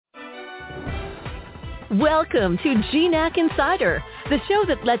Welcome to GNAC Insider, the show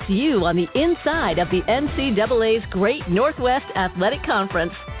that lets you on the inside of the NCAA's Great Northwest Athletic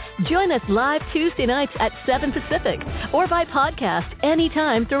Conference. Join us live Tuesday nights at 7 Pacific or by podcast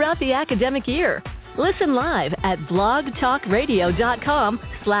anytime throughout the academic year. Listen live at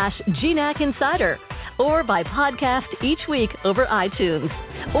blogtalkradio.com/GNAC Insider or by podcast each week over iTunes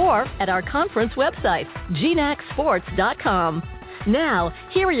or at our conference website, GNACsports.com. Now,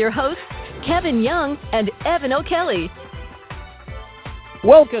 here are your hosts, Kevin Young and Evan O'Kelly.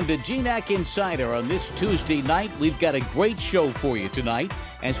 Welcome to GNAC Insider. On this Tuesday night, we've got a great show for you tonight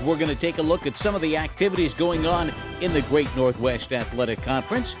as we're going to take a look at some of the activities going on in the Great Northwest Athletic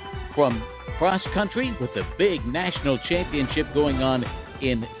Conference, from cross country with the big national championship going on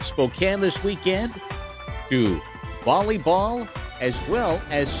in Spokane this weekend, to volleyball as well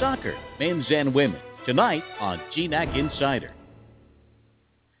as soccer, men's and women, tonight on GNAC Insider.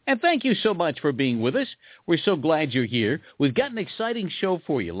 And thank you so much for being with us. We're so glad you're here. We've got an exciting show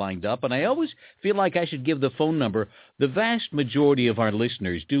for you lined up, and I always feel like I should give the phone number. The vast majority of our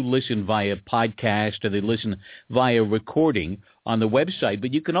listeners do listen via podcast or they listen via recording on the website,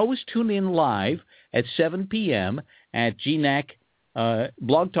 but you can always tune in live at 7 p.m. at GNAC,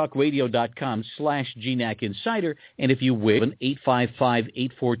 blogtalkradio.com/GNAC Insider, and if you wish,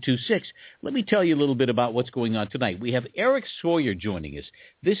 855-8426. Let me tell you a little bit about what's going on tonight. We have Eric Sawyer joining us.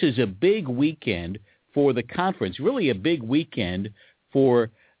 This is a big weekend for the conference, really a big weekend for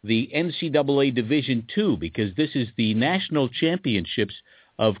the NCAA Division II, because this is the national championships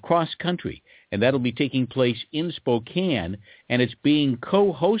of cross country, and that'll be taking place in Spokane, and it's being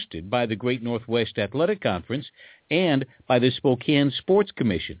co-hosted by the Great Northwest Athletic Conference and by the Spokane Sports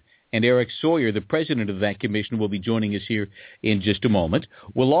Commission. And Eric Sawyer, the president of that commission, will be joining us here in just a moment.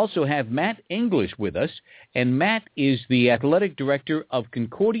 We'll also have Matt English with us, and Matt is the athletic director of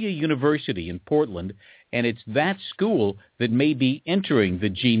Concordia University in Portland, and it's that school that may be entering the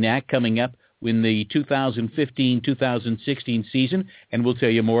GNAC coming up in the 2015-2016 season, and we'll tell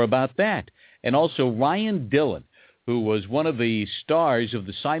you more about that. And also Ryan Dhillon, who was one of the stars of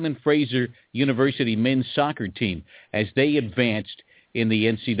the Fraser University men's soccer team as they advanced in the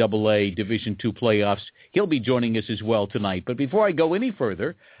NCAA Division II playoffs. He'll be joining us as well tonight. But before I go any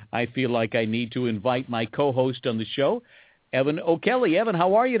further, I feel like I need to invite my co-host on the show, Evan O'Kelly. Evan,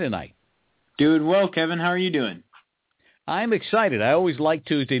 how are you tonight? Doing well, Kevin. How are you doing? I'm excited. I always like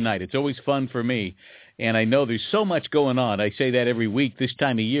Tuesday night. It's always fun for me. And I know there's so much going on. I say that every week this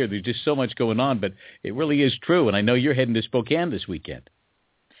time of year. There's just so much going on, but it really is true. And I know you're heading to Spokane this weekend.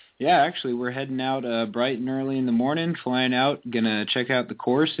 Yeah, actually, we're heading out bright and early in the morning, flying out, going to check out the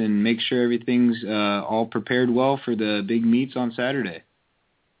course and make sure everything's all prepared well for the big meets on Saturday.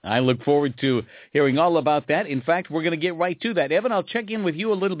 I look forward to hearing all about that. In fact, we're going to get right to that. Evan, I'll check in with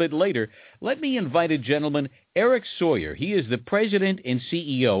you a little bit later. Let me invite a gentleman, Eric Sawyer. He is the president and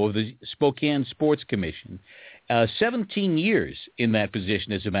CEO of the Spokane Sports Commission. 17 years in that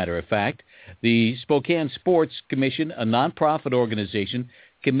position, as a matter of fact. The Spokane Sports Commission, a nonprofit organization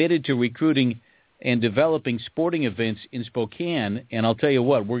committed to recruiting and developing sporting events in Spokane. And I'll tell you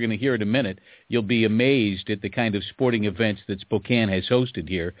what, we're going to hear in a minute. You'll be amazed at the kind of sporting events that Spokane has hosted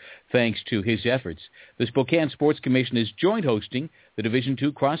here, thanks to his efforts. The Spokane Sports Commission is joint hosting the Division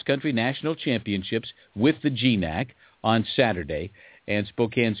II Cross Country National Championships with the GNAC on Saturday. And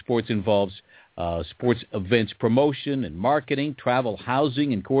Spokane Sports involves sports events promotion and marketing, travel,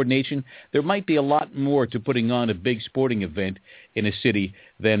 housing, and coordination. There might be a lot more to putting on a big sporting event in a city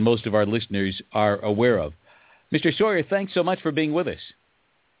than most of our listeners are aware of. Mr. Sawyer, thanks so much for being with us.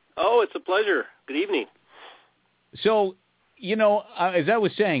 Oh, it's a pleasure. Good evening. So, you know, as I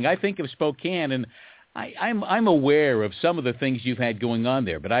was saying, I think of Spokane, and I'm aware of some of the things you've had going on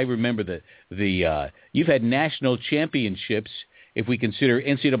there, but I remember the you've had national championships. If we consider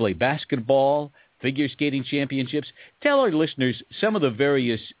NCAA basketball, figure skating championships, tell our listeners some of the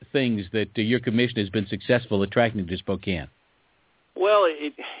various things that your commission has been successful attracting to Spokane. Well,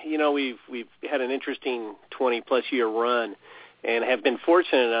 we've had an interesting 20-plus year run and have been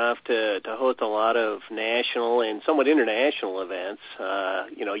fortunate enough to host a lot of national and somewhat international events.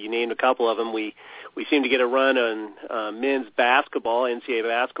 You named a couple of them. We seem to get a run on men's basketball, NCAA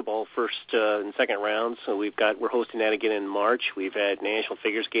basketball, first and second rounds. So we're hosting that again in March. We've had national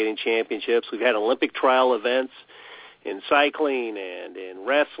figure skating championships. We've had Olympic trial events in cycling and in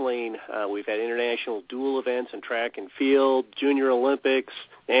wrestling. We've had international dual events in track and field, Junior Olympics,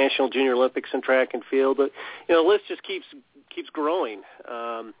 National Junior Olympics in track and field. But the list just keeps growing.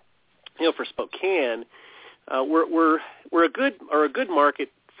 For Spokane, we're a good market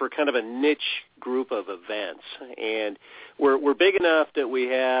for kind of a niche group of events, and we're big enough that we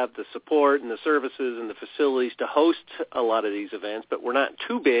have the support and the services and the facilities to host a lot of these events, but we're not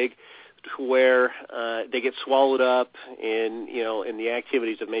too big to where they get swallowed up in the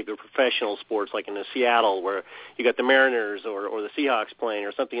activities of maybe professional sports, like in the Seattle, where you got the Mariners or the Seahawks playing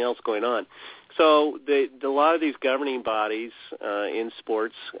or something else going on. So a lot of these governing bodies in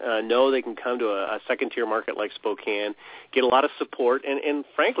sports know they can come to a second-tier market like Spokane, get a lot of support, and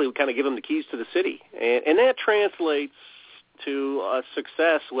frankly, we kind of give them the keys to the city, and that translates to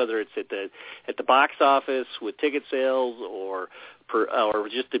success, whether it's at the box office with ticket sales or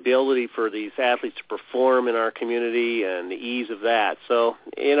just the ability for these athletes to perform in our community and the ease of that. So,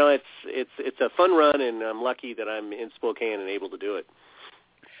 it's a fun run, and I'm lucky that I'm in Spokane and able to do it.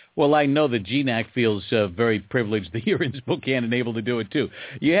 Well, I know that GNAC feels very privileged that you're in Spokane and able to do it too.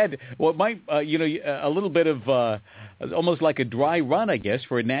 You had a little bit of almost like a dry run, I guess,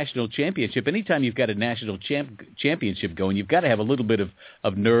 for a national championship. Anytime you've got a national championship going, you've got to have a little bit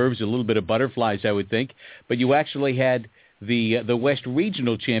of nerves, a little bit of butterflies, I would think. But you actually had the West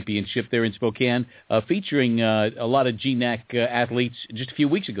Regional Championship there in Spokane, featuring a lot of GNAC athletes just a few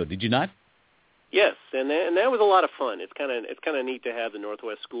weeks ago. Did you not? Yes, and that was a lot of fun. It's kind of neat to have the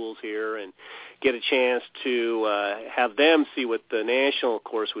Northwest schools here and get a chance to have them see what the national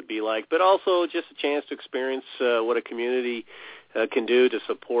course would be like, but also just a chance to experience what a community can do to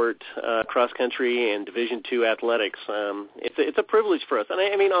support cross country and Division II athletics. It's a privilege for us, and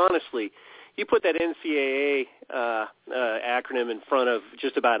I mean honestly, you put that NCAA acronym in front of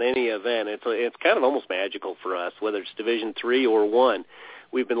just about any event, it's kind of almost magical for us, whether it's Division III or I.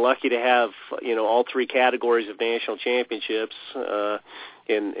 We've been lucky to have all three categories of national championships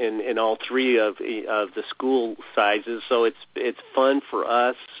in all three of the school sizes. So it's fun for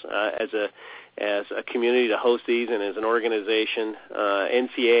us as a community to host these, and as an organization.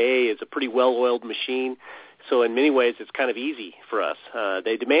 NCAA is a pretty well-oiled machine. So in many ways, it's kind of easy for us.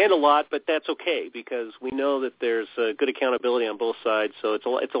 They demand a lot, but that's okay because we know that there's good accountability on both sides. So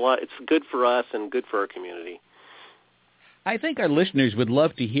it's good for us and good for our community. I think our listeners would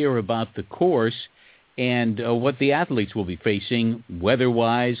love to hear about the course and what the athletes will be facing,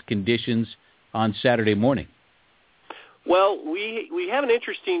 weather-wise, conditions on Saturday morning. Well, we have an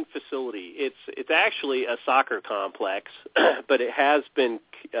interesting facility. It's actually a soccer complex, but it has been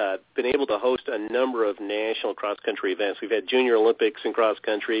able to host a number of national cross-country events. We've had Junior Olympics in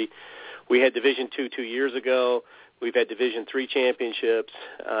cross-country. We had Division II 2 years ago. We've had Division III championships.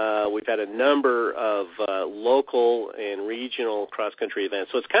 We've had a number of local and regional cross-country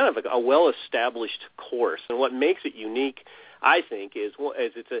events. So it's kind of a well-established course. And what makes it unique, I think, is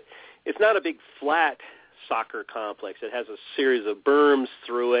it's not a big flat soccer complex. It has a series of berms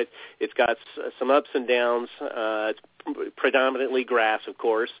through it. It's got some ups and downs. It's predominantly grass, of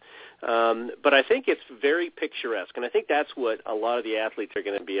course. But I think it's very picturesque, and I think that's what a lot of the athletes are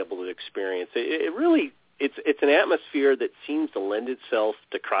going to be able to experience. It's an atmosphere that seems to lend itself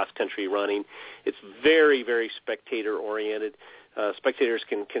to cross-country running. It's very, very spectator-oriented. Spectators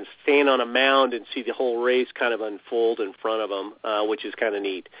can stand on a mound and see the whole race kind of unfold in front of them, which is kind of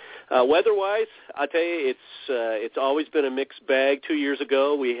neat. Weather-wise, I'll tell you, it's always been a mixed bag. 2 years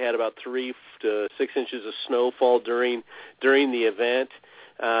ago, we had about 3 to 6 inches of snowfall during the event.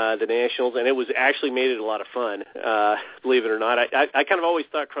 The Nationals, and it was actually made it a lot of fun, believe it or not. I kind of always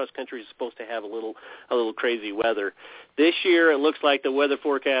thought cross country is supposed to have a little crazy weather. This year, it looks like the weather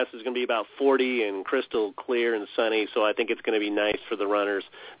forecast is going to be about 40 and crystal clear and sunny, so I think it's going to be nice for the runners,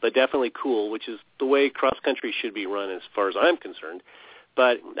 but definitely cool, which is the way cross country should be run as far as I'm concerned.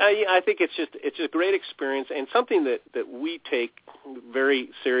 But I think it's a great experience, and something that we take very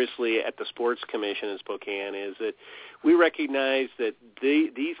seriously at the Sports Commission in Spokane is that we recognize that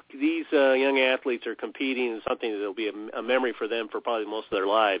these young athletes are competing in something that will be a memory for them for probably most of their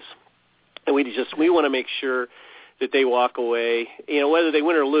lives. And we want to make sure that they walk away, whether they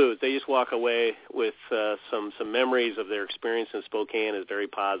win or lose, they just walk away with some memories of their experience in Spokane is very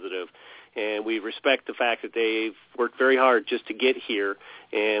positive. And we respect the fact that they've worked very hard just to get here,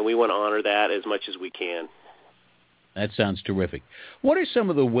 and we want to honor that as much as we can. That sounds terrific. What are some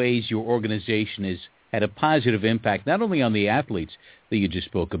of the ways your organization has had a positive impact, not only on the athletes that you just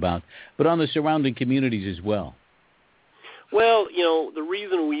spoke about, but on the surrounding communities as well? Well, the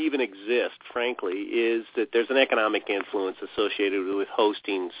reason we even exist, frankly, is that there's an economic influence associated with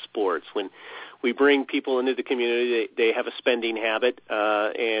hosting sports. When we bring people into the community, they have a spending habit,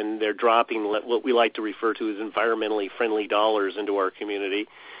 and they're dropping what we like to refer to as environmentally friendly dollars into our community.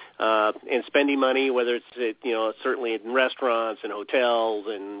 And spending money, whether it's certainly in restaurants and hotels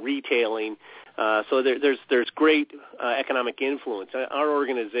and retailing. So there's great economic influence. Our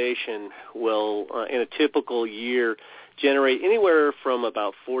organization will, in a typical year, generate anywhere from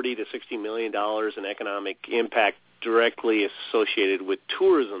about $40 to $60 million in economic impact directly associated with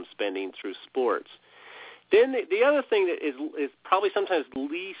tourism spending through sports. Then the other thing that is probably sometimes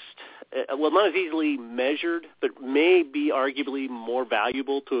least, not as easily measured, but may be arguably more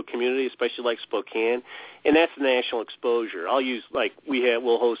valuable to a community, especially like Spokane, and that's the national exposure. I'll use,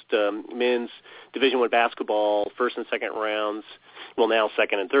 we'll host men's Division I basketball first and second rounds, well, now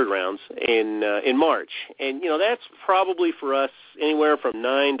second and third rounds in March. And, that's probably for us anywhere from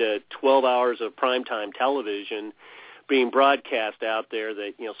 9 to 12 hours of primetime television being broadcast out there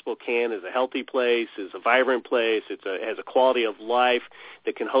that, Spokane is a healthy place, is a vibrant place, has a quality of life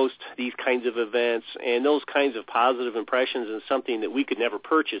that can host these kinds of events, and those kinds of positive impressions is something that we could never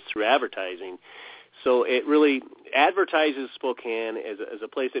purchase through advertising. So it really advertises Spokane as a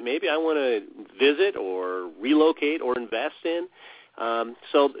place that maybe I want to visit or relocate or invest in.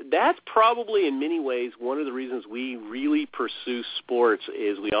 So that's probably in many ways one of the reasons we really pursue sports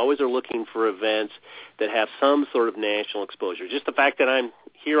is we always are looking for events that have some sort of national exposure. Just the fact that I'm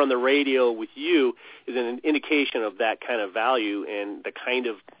here on the radio with you is an indication of that kind of value and the kind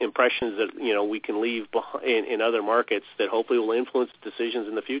of impressions that, we can leave in other markets that hopefully will influence decisions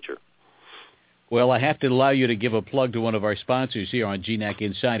in the future. Well, I have to allow you to give a plug to one of our sponsors here on GNAC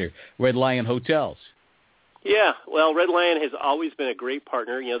Insider, Red Lion Hotels. Yeah, well, Red Lion has always been a great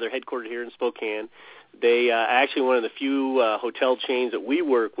partner. They're headquartered here in Spokane. They actually one of the few hotel chains that we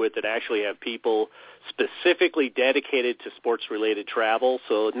work with that actually have people specifically dedicated to sports-related travel.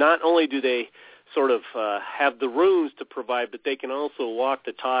 So not only do they sort of have the rooms to provide, but they can also walk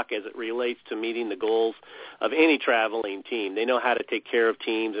the talk as it relates to meeting the goals of any traveling team. They know how to take care of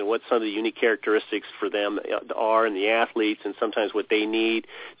teams and what some of the unique characteristics for them are and the athletes and sometimes what they need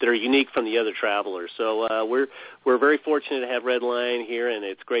that are unique from the other travelers. So we're very fortunate to have Red Lion here, and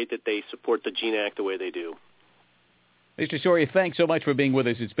it's great that they support the GNAC the way they do. Mr. Sawyer, thanks so much for being with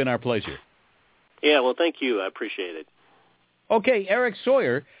us. It's been our pleasure. Yeah, well, thank you. I appreciate it. Okay, Eric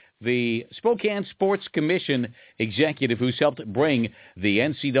Sawyer, the Spokane Sports Commission executive who's helped bring the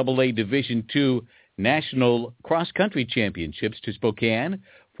NCAA Division II National Cross Country Championships to Spokane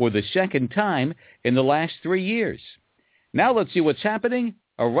for the second time in the last 3 years. Now let's see what's happening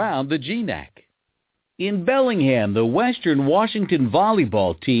around the GNAC. In Bellingham, the Western Washington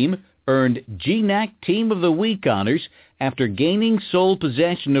volleyball team earned GNAC Team of the Week honors after gaining sole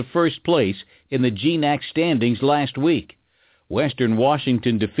possession of first place in the GNAC standings last week. Western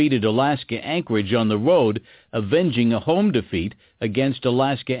Washington defeated Alaska Anchorage on the road, avenging a home defeat against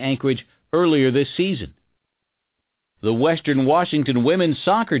Alaska Anchorage earlier this season. The Western Washington women's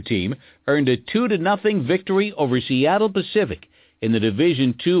soccer team earned a 2-0 victory over Seattle Pacific in the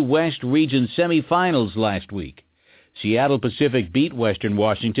Division II West Region semifinals last week. Seattle Pacific beat Western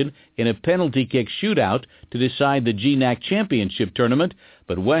Washington in a penalty kick shootout to decide the GNAC championship tournament,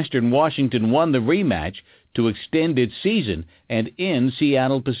 but Western Washington won the rematch to extend its season and end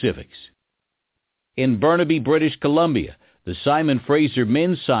Seattle Pacific's. In Burnaby, British Columbia, the Simon Fraser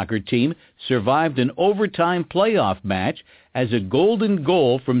men's soccer team survived an overtime playoff match as a golden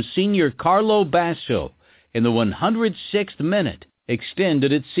goal from senior Carlo Basso in the 106th minute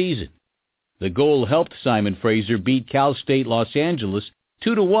extended its season. The goal helped Simon Fraser beat Cal State Los Angeles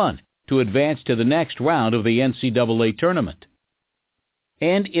 2-1 to advance to the next round of the NCAA tournament.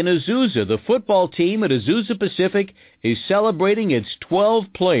 And in Azusa, the football team at Azusa Pacific is celebrating its 12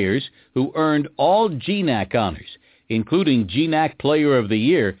 players who earned all GNAC honors, including GNAC Player of the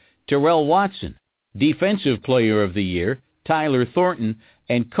Year, Terrell Watson, Defensive Player of the Year, Tyler Thornton,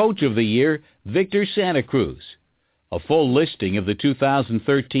 and Coach of the Year, Victor Santa Cruz. A full listing of the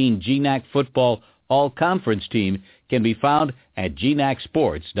 2013 GNAC Football All-Conference team can be found at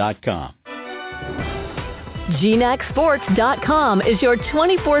GNACsports.com. GNACsports.com is your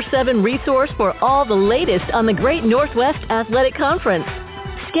 24/7 resource for all the latest on the Great Northwest Athletic Conference.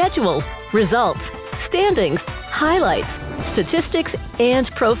 Schedules, results, standings, highlights, statistics, and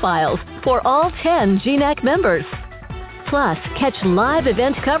profiles for all 10 GNAC members. Plus, catch live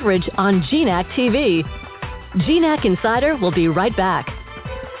event coverage on GNAC TV. GNAC Insider will be right back.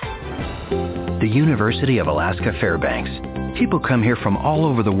 The University of Alaska Fairbanks, People come here from all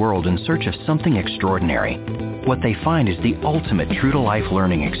over the world in search of something extraordinary. What they find is the ultimate true-to-life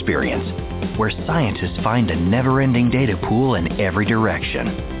learning experience, where scientists find a never-ending data pool in every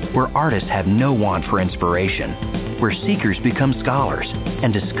direction, where artists have no want for inspiration, where seekers become scholars,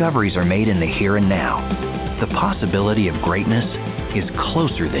 and discoveries are made in the here and now. The possibility of greatness is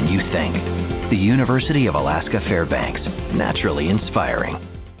closer than you think. The University of Alaska Fairbanks, naturally inspiring.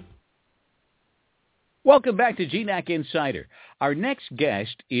 Welcome back to GNAC Insider. Our next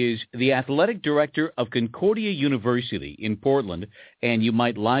guest is the athletic director of Concordia University in Portland, and you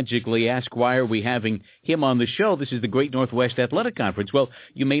might logically ask, why are we having him on the show? This is the Great Northwest Athletic Conference. Well,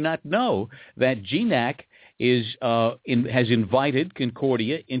 you may not know that GNAC has invited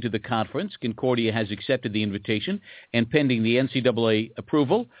Concordia into the conference. Concordia has accepted the invitation, and pending the NCAA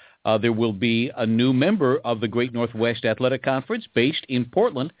approval, there will be a new member of the Great Northwest Athletic Conference based in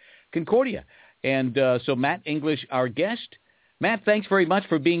Portland, Concordia. And so Matt English, our guest. Matt, thanks very much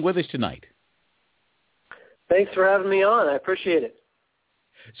for being with us tonight. Thanks for having me on. I appreciate it.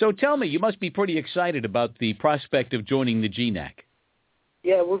 So tell me, you must be pretty excited about the prospect of joining the GNAC.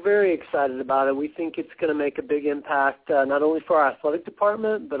 Yeah, we're very excited about it. We think it's going to make a big impact, not only for our athletic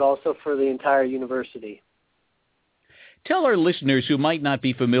department, but also for the entire university. Tell our listeners who might not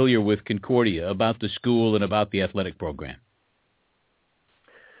be familiar with Concordia about the school and about the athletic program.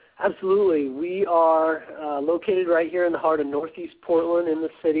 Absolutely. We are located right here in the heart of Northeast Portland in the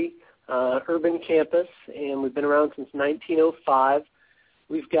city, urban campus, and we've been around since 1905.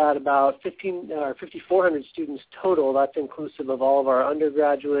 We've got about 5,400 students total. That's inclusive of all of our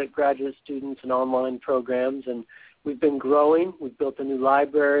undergraduate, graduate students, and online programs. And we've been growing. We've built a new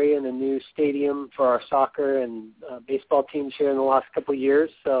library and a new stadium for our soccer and baseball teams here in the last couple of years.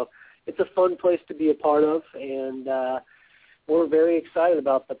 So it's a fun place to be a part of, and we're very excited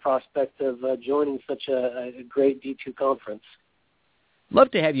about the prospect of joining such a great D2 conference. Love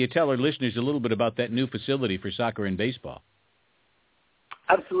to have you tell our listeners a little bit about that new facility for soccer and baseball.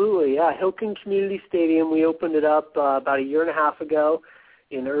 Absolutely, yeah. Hilton Community Stadium, we opened it up about a year and a half ago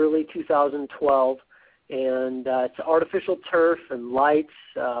in early 2012. And it's artificial turf and lights,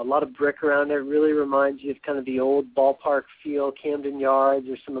 a lot of brick around it. It really reminds you of kind of the old ballpark feel, Camden Yards,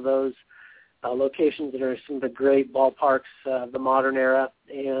 or some of those locations that are some of the great ballparks of the modern era,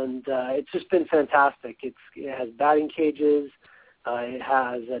 and it's just been fantastic. It has batting cages, it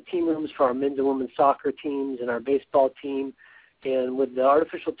has team rooms for our men's and women's soccer teams and our baseball team, and with the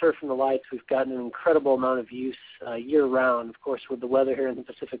artificial turf and the lights, we've gotten an incredible amount of use year-round. Of course, with the weather here in the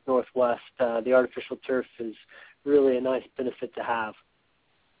Pacific Northwest, the artificial turf is really a nice benefit to have.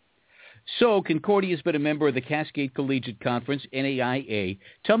 So Concordia has been a member of the Cascade Collegiate Conference, NAIA.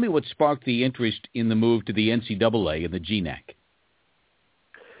 Tell me what sparked the interest in the move to the NCAA and the GNAC.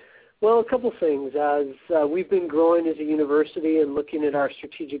 Well, a couple things. As we've been growing as a university and looking at our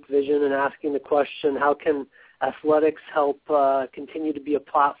strategic vision and asking the question, how can athletics help continue to be a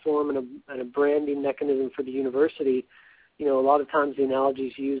platform and a branding mechanism for the university? You know, a lot of times the analogy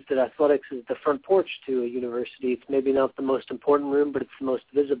is used that athletics is the front porch to a university. It's maybe not the most important room, but it's the most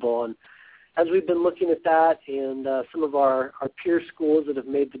visible. And as we've been looking at that and some of our peer schools that have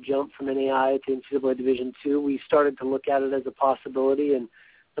made the jump from NAIA to NCAA Division II, we started to look at it as a possibility. And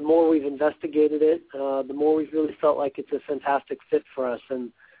the more we've investigated it, the more we've really felt like it's a fantastic fit for us.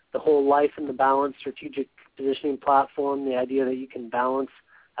 And the whole life and the balance strategic positioning platform, the idea that you can balance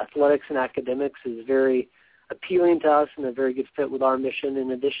athletics and academics is very appealing to us and a very good fit with our mission,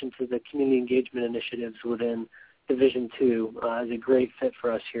 in addition to the community engagement initiatives within Division II is a great fit for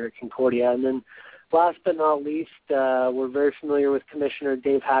us here at Concordia. And then last but not least, we're very familiar with Commissioner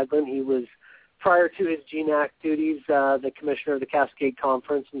Dave Haglund. He was, prior to his GNAC duties, the commissioner of the Cascade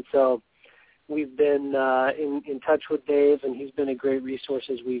Conference, and so we've been in touch with Dave, and he's been a great resource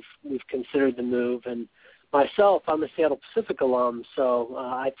as we've considered the move. And myself, I'm a Seattle Pacific alum, so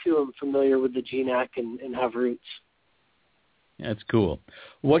I too am familiar with the GNAC and have roots. That's cool.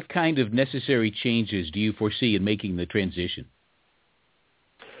 What kind of necessary changes do you foresee in making the transition?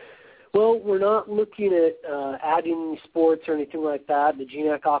 Well, we're not looking at adding sports or anything like that. The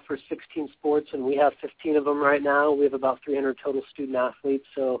GNAC offers 16 sports, and we have 15 of them right now. We have about 300 total student athletes,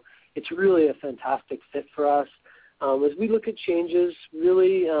 so it's really a fantastic fit for us. As we look at changes,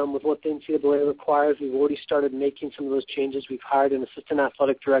 really with what the NCAA requires, we've already started making some of those changes. We've hired an assistant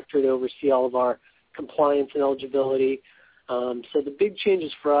athletic director to oversee all of our compliance and eligibility. So the big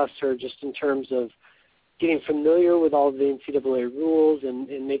changes for us are just in terms of getting familiar with all of the NCAA rules and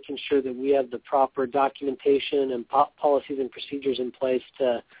making sure that we have the proper documentation and policies and procedures in place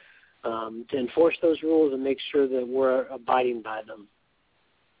to enforce those rules and make sure that we're abiding by them.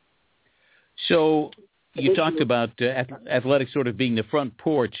 So You talked about athletics sort of being the front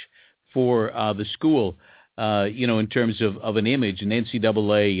porch for the school, in terms of an image. An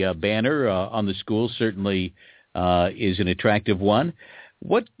NCAA banner on the school certainly is an attractive one.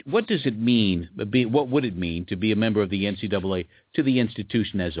 What does it mean? What would it mean to be a member of the NCAA to the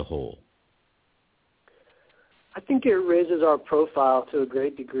institution as a whole? I think it raises our profile to a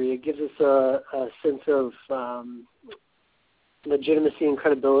great degree. It gives us a sense of legitimacy and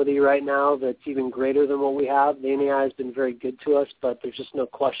credibility right now that's even greater than what we have. The NAI has been very good to us, but there's just no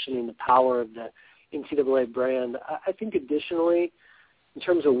questioning the power of the NCAA brand. I think additionally, in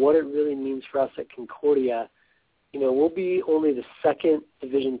terms of what it really means for us at Concordia, we'll be only the second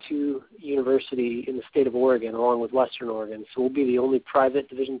Division II university in the state of Oregon, along with Western Oregon. So we'll be the only private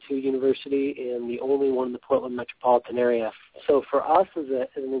Division II university and the only one in the Portland metropolitan area. So for us as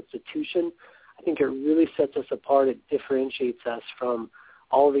an institution, I think it really sets us apart. It differentiates us from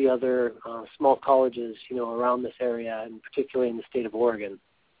all the other small colleges, around this area, and particularly in the state of Oregon.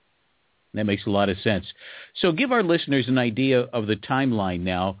 That makes a lot of sense. So give our listeners an idea of the timeline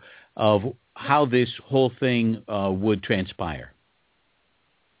now of how this whole thing would transpire.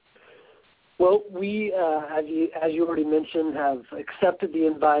 Well, we, as you already mentioned, have accepted the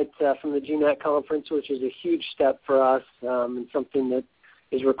invite from the GNAC conference, which is a huge step for us and something that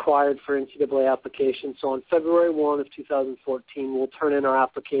is required for NCAA applications. So on February 1 of 2014, we'll turn in our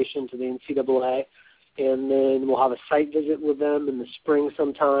application to the NCAA, and then we'll have a site visit with them in the spring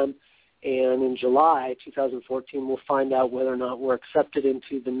sometime. And in July 2014, we'll find out whether or not we're accepted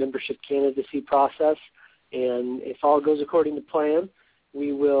into the membership candidacy process. And if all goes according to plan,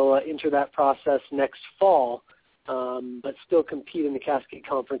 we will enter that process next fall, but still compete in the Cascade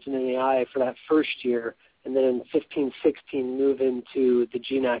Conference and NAI for that first year. And then in 15-16, move into the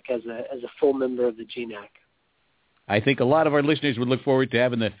GNAC as a full member of the GNAC. I think a lot of our listeners would look forward to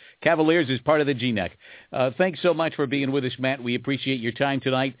having the Cavaliers as part of the GNAC. Thanks so much for being with us, Matt. We appreciate your time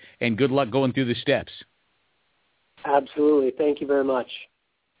tonight, and good luck going through the steps. Absolutely. Thank you very much.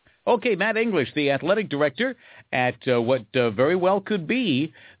 Okay, Matt English, the athletic director at what very well could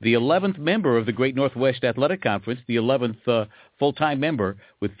be the 11th member of the Great Northwest Athletic Conference, the 11th full-time member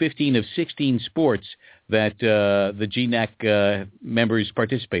with 15 of 16 sports that the GNAC members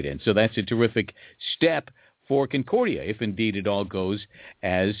participate in. So that's a terrific step for Concordia, if indeed it all goes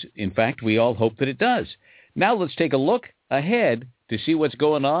as, in fact, we all hope that it does. Now let's take a look ahead to see what's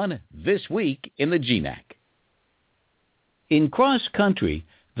going on this week in the GNAC. In cross country,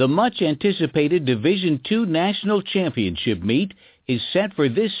 the much-anticipated Division II National Championship meet is set for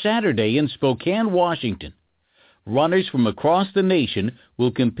this Saturday in Spokane, Washington. Runners from across the nation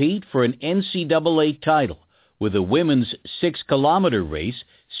will compete for an NCAA title, with a women's 6-kilometer race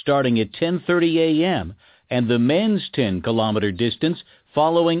starting at 10:30 a.m., and the men's 10-kilometer distance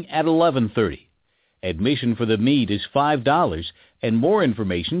following at 11:30. Admission for the meet is $5, and more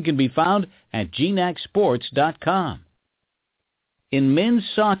information can be found at GNACsports.com. In men's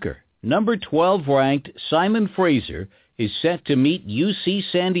soccer, number 12 ranked Simon Fraser is set to meet UC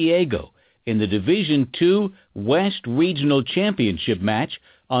San Diego in the Division II West Regional Championship match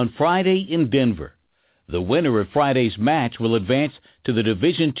on Friday in Denver. The winner of Friday's match will advance to the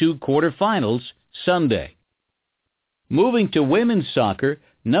Division II quarterfinals Sunday. Moving to women's soccer,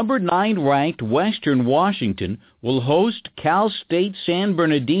 number 9 ranked Western Washington will host Cal State San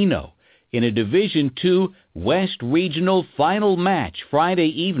Bernardino in a Division II West Regional final match Friday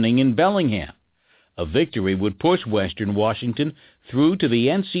evening in Bellingham. A victory would push Western Washington through to the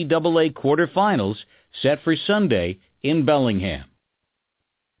NCAA quarterfinals set for Sunday in Bellingham.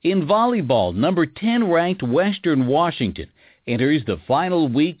 In volleyball, number 10 ranked Western Washington enters the final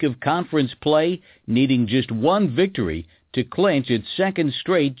week of conference play, needing just one victory to clinch its second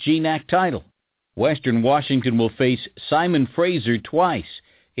straight GNAC title. Western Washington will face Simon Fraser twice,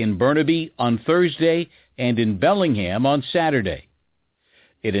 in Burnaby on Thursday and in Bellingham on Saturday.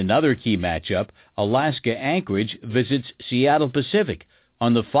 In another key matchup, Alaska Anchorage visits Seattle Pacific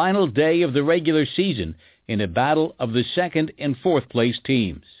on the final day of the regular season in a battle of the second and fourth place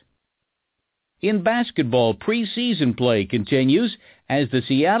teams. In basketball, preseason play continues as the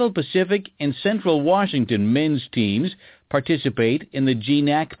Seattle Pacific and Central Washington men's teams participate in the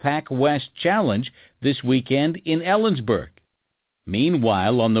GNAC Pac West Challenge this weekend in Ellensburg.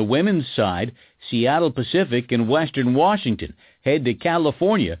 Meanwhile, on the women's side, Seattle Pacific and Western Washington head to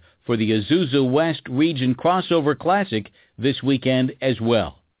California for the Azusa West Region Crossover Classic this weekend as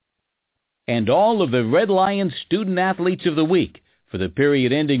well. And all of the Red Lions Student Athletes of the Week for the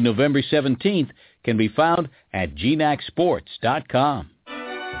period ending November 17th can be found at GNACsports.com.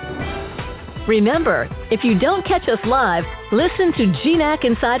 Remember, if you don't catch us live, listen to GNAC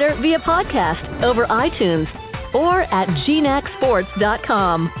Insider via podcast over iTunes or at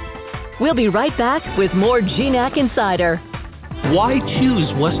GNACsports.com. We'll be right back with more GNAC Insider. Why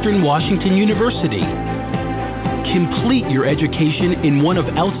choose Western Washington University? Complete your education in one of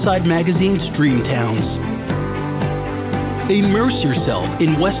Outside Magazine's dream towns. Immerse yourself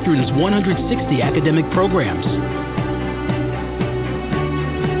in Western's 160 academic programs.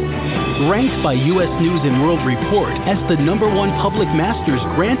 Ranked by U.S. News & World Report as the #1 public master's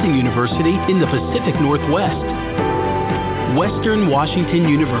granting university in the Pacific Northwest. Western Washington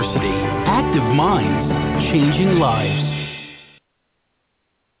University. Active minds, changing lives.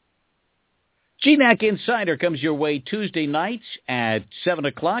 GNAC Insider comes your way Tuesday nights at 7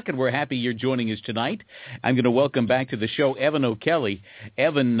 o'clock, and we're happy you're joining us tonight. I'm going to welcome back to the show Evan O'Kelly.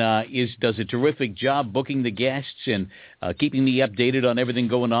 Evan does a terrific job booking the guests and keeping me updated on everything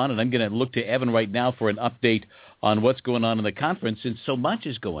going on, and I'm going to look to Evan right now for an update on what's going on in the conference, and so much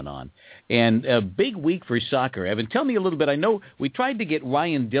is going on. And a big week for soccer. Evan, tell me a little bit. I know we tried to get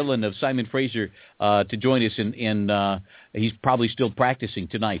Ryan Dhillon of Simon Fraser to join us, and he's probably still practicing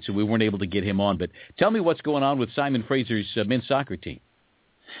tonight, so we weren't able to get him on. But tell me what's going on with Simon Fraser's men's soccer team.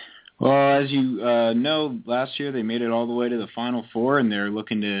 Well, as you know, last year they made it all the way to the Final Four, and they're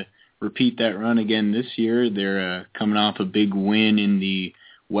looking to repeat that run again this year. They're coming off a big win in the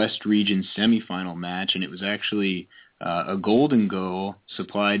West Region semifinal match, and it was actually a golden goal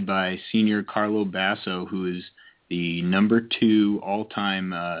supplied by senior Carlo Basso, who is the #2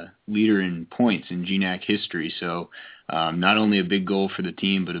 all-time leader in points in GNAC history. So not only a big goal for the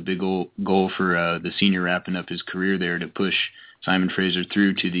team, but a big goal for the senior wrapping up his career there to push Simon Fraser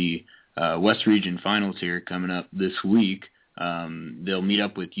through to the West Region finals here coming up this week. They'll meet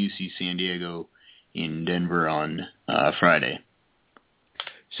up with UC San Diego in Denver on Friday.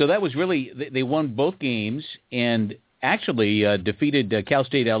 So that was really, they won both games and actually defeated Cal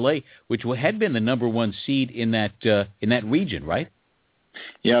State LA, which had been the #1 seed in that region, right?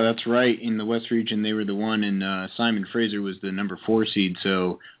 Yeah, that's right. In the West Region, they were the one, and Simon Fraser was the #4 seed.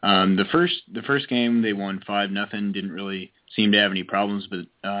 So the first game they won 5-0. Didn't really seem to have any problems, but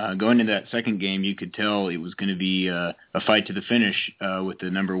going into that second game, you could tell it was going to be a fight to the finish with the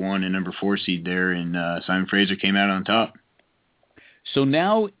 #1 and #4 seed there, and Simon Fraser came out on top. So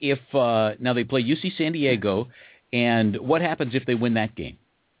now, now they play UC San Diego, and what happens if they win that game?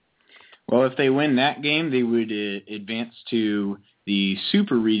 Well, if they win that game, they would advance to the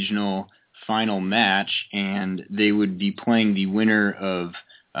Super Regional final match, and they would be playing the winner of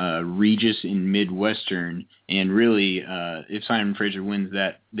Regis in Midwestern. And really, if Simon Fraser wins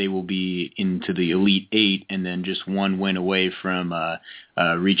that, they will be into the Elite Eight, and then just one win away from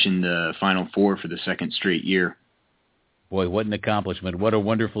reaching the Final Four for the second straight year. Boy, what an accomplishment. What a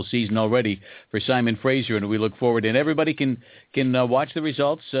wonderful season already for Simon Fraser, and we look forward. And everybody can watch the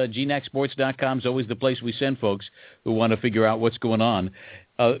results. GNACsports.com is always the place we send folks who want to figure out what's going on.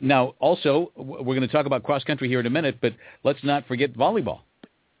 Now, also, we're going to talk about cross-country here in a minute, but let's not forget volleyball.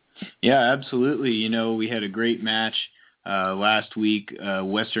 Yeah, absolutely. You know, we had a great match last week.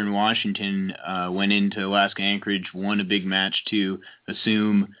 Western Washington went into Alaska Anchorage, won a big match to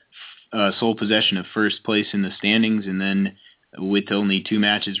assume sole possession of first place in the standings, and then with only 2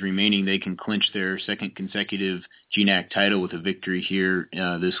 matches remaining, they can clinch their second consecutive GNAC title with a victory here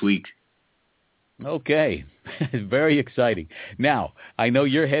this week. Okay. Very exciting. Now, I know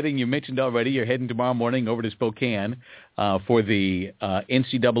you mentioned already, you're heading tomorrow morning over to Spokane for the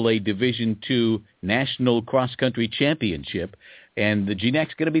NCAA Division II National Cross Country Championship, and the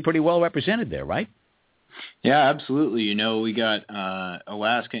GNAC's going to be pretty well represented there, right? Yeah, absolutely. You know, we got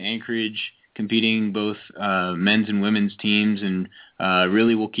Alaska Anchorage competing, both men's and women's teams, and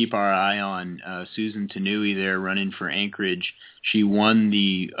really we'll keep our eye on Susan Tanui there running for Anchorage. She won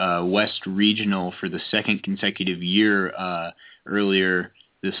the West Regional for the second consecutive year earlier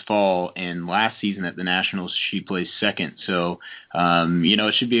this fall, and last season at the Nationals she placed second. So, you know,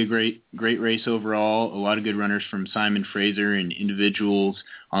 it should be a great race overall. A lot of good runners from Simon Fraser and individuals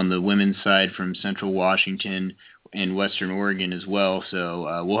on the women's side from Central Washington and Western Oregon as well.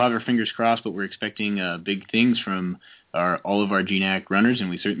 So we'll have our fingers crossed, but we're expecting big things from all of our GNAC runners, and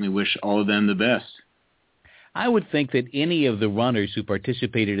we certainly wish all of them the best. I would think that any of the runners who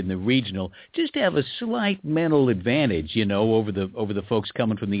participated in the regional just have a slight mental advantage, you know, over the folks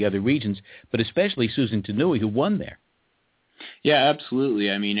coming from the other regions, but especially Susan Tanui, who won there. Yeah,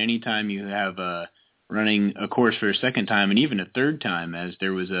 absolutely. I mean, anytime you have running a course for a second time and even a third time, as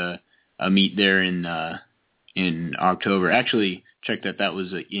there was a meet there in October. Actually, check that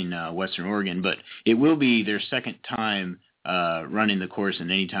was in Western Oregon, but it will be their second time running the course,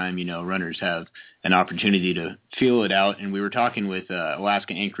 and anytime, runners have an opportunity to feel it out. And we were talking with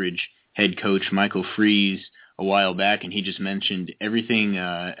Alaska Anchorage head coach Michael Freeze a while back, and he just mentioned everything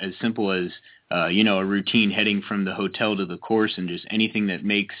as simple as, a routine heading from the hotel to the course, and just anything that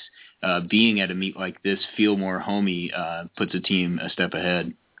makes being at a meet like this feel more homey puts a team a step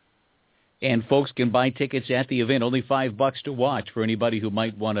ahead. And folks can buy tickets at the event, only $5 to watch for anybody who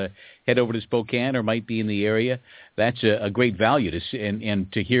might want to head over to Spokane or might be in the area. That's a great value to see,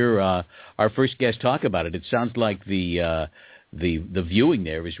 and to hear our first guest talk about it. It sounds like the viewing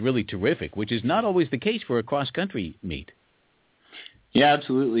there is really terrific, which is not always the case for a cross-country meet. Yeah,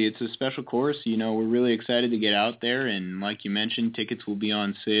 absolutely. It's a special course. We're really excited to get out there, and like you mentioned, tickets will be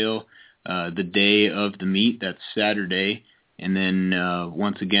on sale the day of the meet. That's Saturday. And then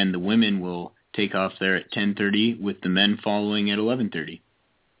once again, the women will take off there at 10:30 with the men following at 11:30.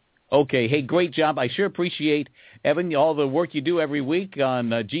 Okay. Hey, great job. I sure appreciate, Evan, all the work you do every week on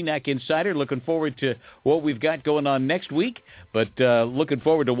GNAC Insider. Looking forward to what we've got going on next week. But looking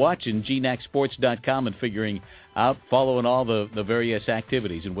forward to watching GNACsports.com and following all the various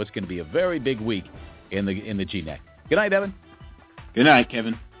activities and what's going to be a very big week in the GNAC. Good night, Evan. Good night,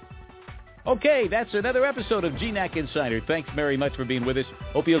 Kevin. Okay, that's another episode of GNAC Insider. Thanks very much for being with us.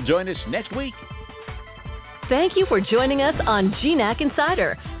 Hope you'll join us next week. Thank you for joining us on GNAC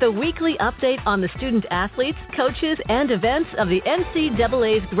Insider, the weekly update on the student athletes, coaches, and events of the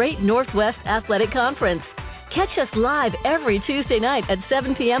NCAA's Great Northwest Athletic Conference. Catch us live every Tuesday night at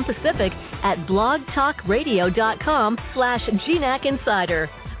 7 p.m. Pacific at blogtalkradio.com/GNAC Insider,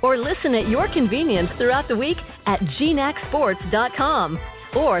 or listen at your convenience throughout the week at GNACsports.com.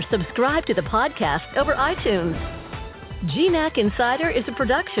 Or subscribe to the podcast over iTunes. GNAC Insider is a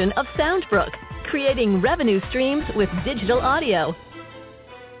production of Soundbrook, creating revenue streams with digital audio.